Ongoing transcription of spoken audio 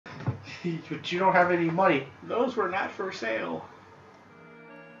But you don't have any money. Those were not for sale.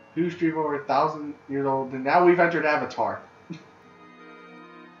 Huge dream over 1,000 years old, and now we've entered Avatar.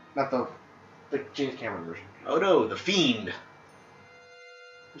 Not the James Cameron version. Oh no, the Fiend.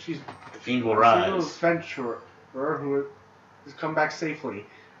 The Fiend will rise. She's an adventurer who has come back safely.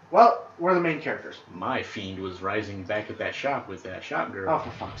 Well, we're the main characters. My Fiend was rising back at that shop with that shop girl. Oh, for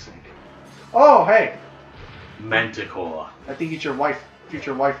fuck's sake. Oh, hey! Manticore. I think it's your wife,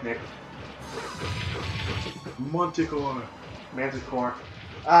 future wife, Nick. Manticore. Manticore.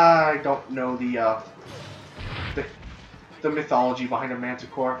 I don't know the mythology behind a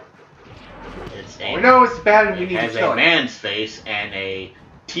Manticore. We know it's bad and we need to kill it. It has a man's face and a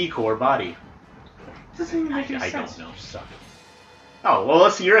T-core body. Doesn't even make any I sense. don't know. Suck. Oh, well,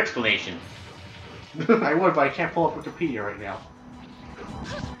 let's see your explanation. I would, but I can't pull up Wikipedia right now.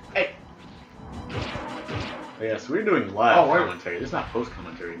 Hey. Yes, we're doing live commentary. This is not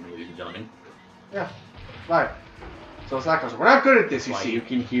post-commentary, ladies and gentlemen. Yeah, live. So it's not close. We're not good at this, you see. You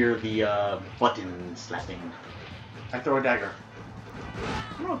can hear the button slapping. I throw a dagger.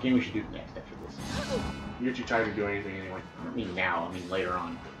 I don't know what game we should do next after this. You're too tired to do anything anyway. I don't mean now, I mean later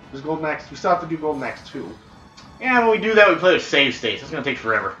on. There's Golden Axe. We still have to do Golden Axe too. Yeah, when we do that, we play with save states. That's gonna take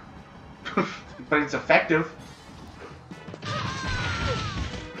forever. But it's effective.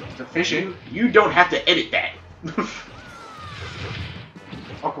 It's efficient. You don't have to edit that.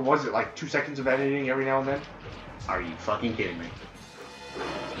 Okay, was it like 2 seconds of editing every now and then? Are you fucking kidding me?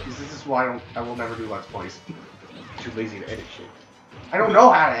 Because this is why I will never do Let's Plays. Too lazy to edit shit. I don't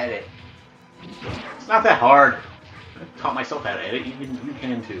know how to edit. It's not that hard. I taught myself how to edit. You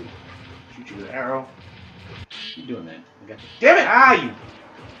can too. Shoot you with an arrow. Keep doing that. Damn it! Ah, you!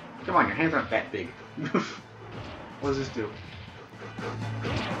 Come on, your hands aren't that big. What does this do?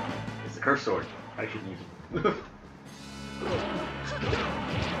 It's the curse sword. I shouldn't use it.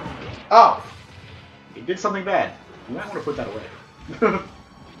 Oh! It did something bad. You might want to put that away.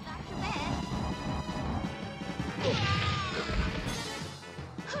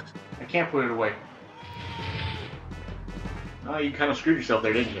 I can't put it away. Oh, you kind of screwed yourself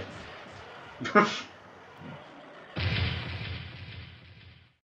there, didn't you?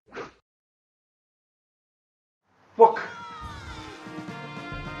 Book!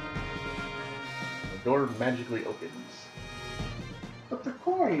 The door magically opens. But the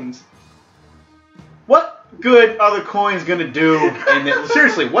coins! What good are the coins gonna do?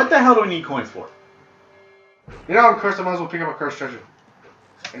 Seriously, what the hell do we need coins for? You know I'm cursed, I might as well pick up a cursed treasure.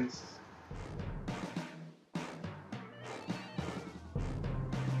 And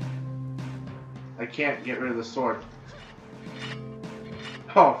I can't get rid of the sword.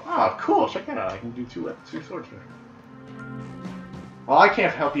 Oh, cool. Check that out. I can do two swords here. Well, I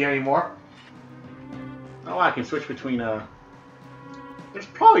can't help you anymore. Oh, I can switch between, There's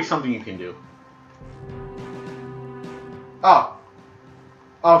probably something you can do. Oh.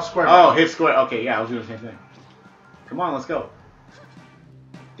 Oh, square. Oh, hit square. Okay, yeah, I was doing the same thing. Come on, let's go.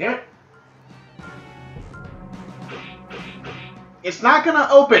 Damn it. It's not gonna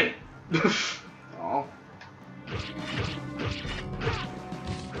open! Oh.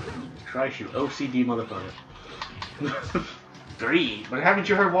 Christ, you OCD motherfucker. Greed. But haven't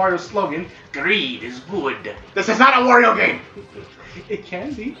you heard Wario's slogan? Greed is good. This is not a Wario game! It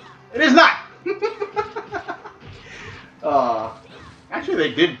can be. It is not! Actually,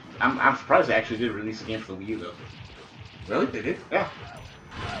 they did. I'm surprised they actually did release a game for the Wii U, though. Really? They did? Yeah.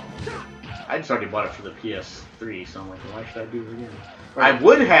 I just already bought it for the PS3, so I'm like, why should I do it again? Right. I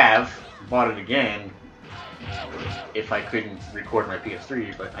would have bought it again if I couldn't record my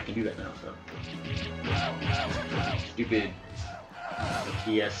PS3, but I can do that now, so. Stupid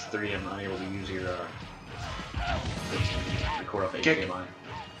PS3, I'm unable to use your record off HDMI.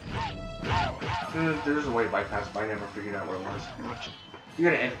 There's a way to bypass, but I never figured out where it was.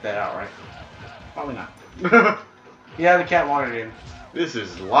 You're gonna edit that out, right? Probably not. Yeah, the cat wanted it in. This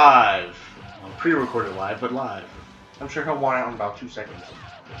is live. Well, pre-recorded live, but live. I'm sure he'll want it in about 2 seconds.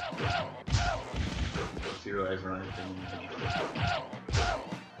 Zero eyes or anything.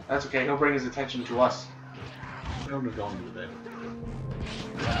 That's okay, he'll bring his attention to us. I'm just going to the bed.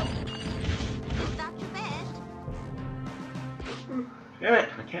 Damn it!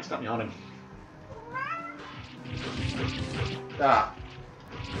 I can't stop yawning. Ah.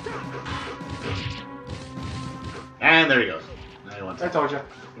 And there he goes. Now he wants I told you.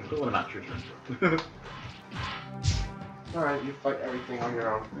 What about your turn? Alright, you fight everything on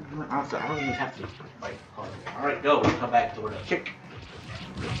your own. Honestly, I don't even have to fight. Alright, go. We'll come back to where to kick.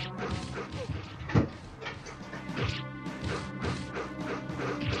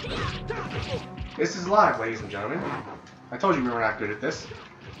 This is live, ladies and gentlemen. I told you we were not good at this.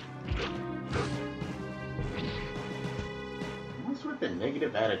 With a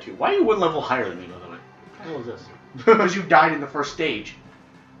negative attitude. Why are you one level higher than me, by the way? What the hell is this? Because you died in the first stage.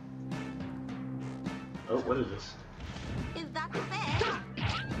 Oh, what is this? Is that fair?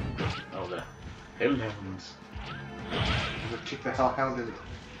 Oh, the Hellhounds. I'm gonna kick the hellhound in.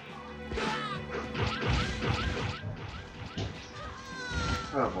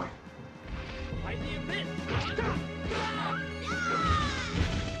 Oh boy.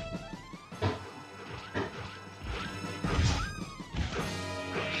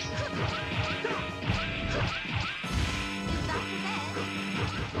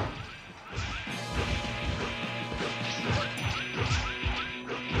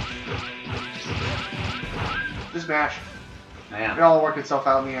 Just mash. Man. It all worked itself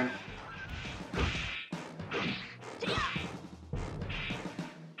out in the end.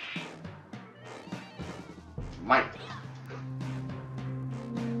 Might.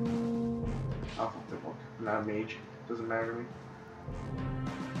 I'll flip the book. I'm not a mage. Doesn't matter to me.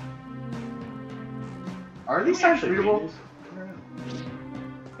 Are these signs readable? I don't know.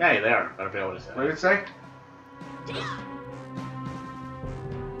 Yeah, they are. I forgot what it said. What did it say?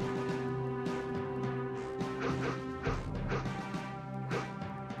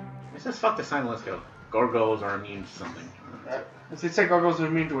 It says fuck the sign, let's go. Gargoyles are immune to something. If it said gargoyles are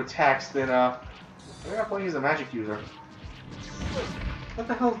immune to attacks, then we're not playing as a magic user. What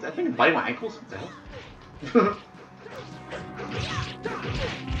the hell? I think it's biting my ankles? What the hell?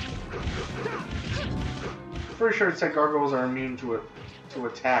 I'm pretty sure it said gargoyles are immune to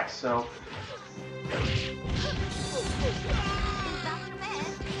attacks, so.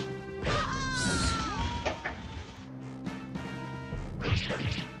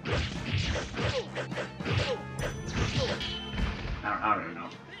 I don't even know.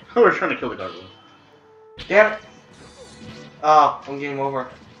 We're trying to kill the gargoyles. Damn it! Oh, one game over.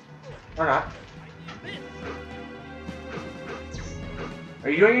 Or not. Are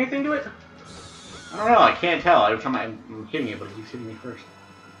you doing anything to it? I don't know, I can't tell. Every time I'm hitting it, but it keeps hitting me first.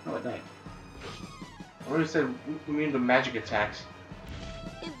 Oh, it died. I would have said immune to magic attacks.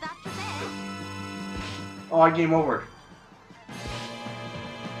 Is that fair? Oh, I game over.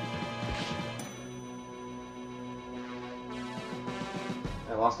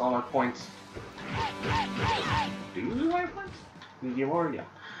 I lost all my points. Do you lose my points? You game over? Yeah.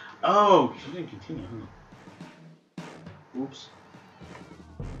 Oh, she didn't continue, huh? Oops.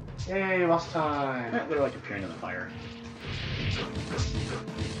 Yay, lost time. They're like appearing in the fire.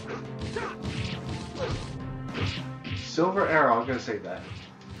 Silver arrow, I'm gonna save that.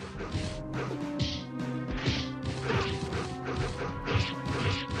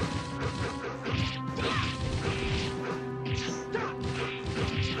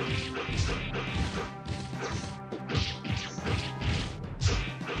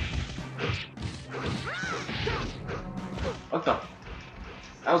 What the?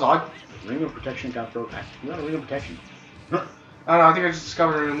 That was odd. Ring of protection got broken. You got a ring of protection. I don't know, I think I just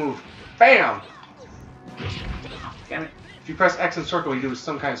discovered a new move. BAM! Damn it. If you press X and circle, you do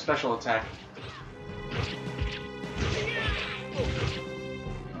some kind of special attack. Oh,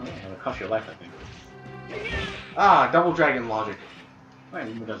 yeah, it'll cost your life, I think. Ah, double dragon logic. Wait,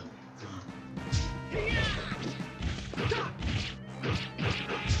 it doesn't.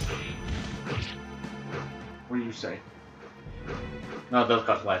 What do you say? No, it does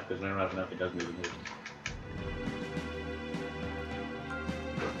cost life, because we don't have enough, it does need to move.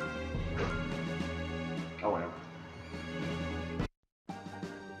 Oh, whatever.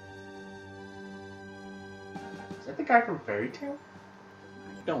 Is that the guy from Fairy Tail?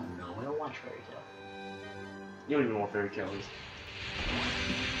 I don't know, I don't watch Fairy Tail. You don't even know what Fairy Tail is.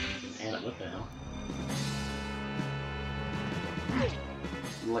 And what the hell?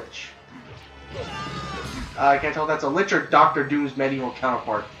 Lich. I can't tell if that's a Lich or Doctor Doom's medieval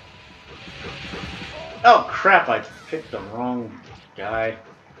counterpart. Oh crap, I picked the wrong guy.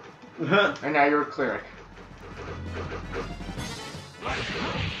 And now you're a cleric.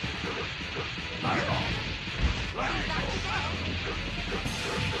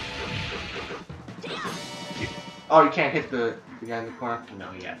 Oh, you can't hit the guy in the corner?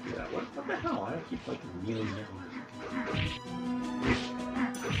 No, you have to do that. What the hell? I keep like kneeling everywhere.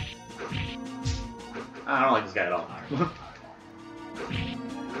 I don't like this guy at all.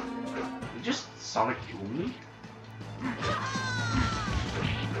 You just Sonic Boom me?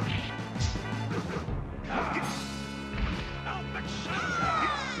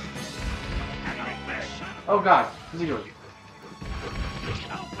 Oh god, what's he doing?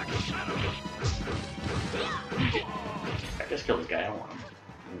 I just killed this guy, I don't want him.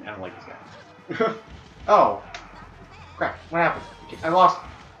 I don't like this guy. Oh. Crap, what happened? I lost.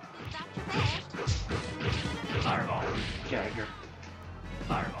 Is that fair? Get out of here.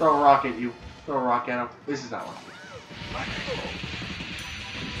 Throw a rock at you. Throw a rock at him. This is not working.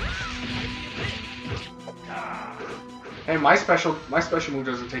 Hey, my special move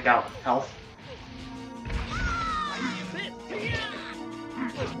doesn't take out health.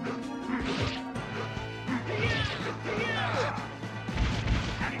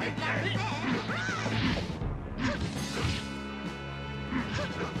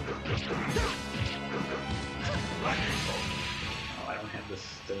 Oh, I don't have this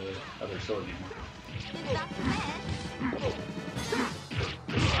other sword anymore. Is that fair?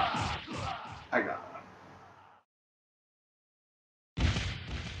 I got it.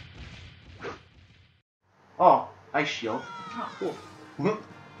 Oh, ice shield. Oh, cool.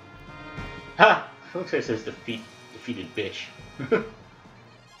 Ha! Looks like it says defeated bitch.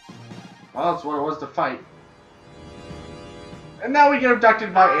 Well, that's what it was to fight. And now we get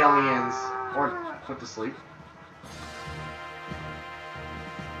abducted by aliens. Or put to sleep.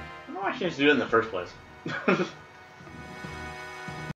 I don't know why she has to do it in the first place.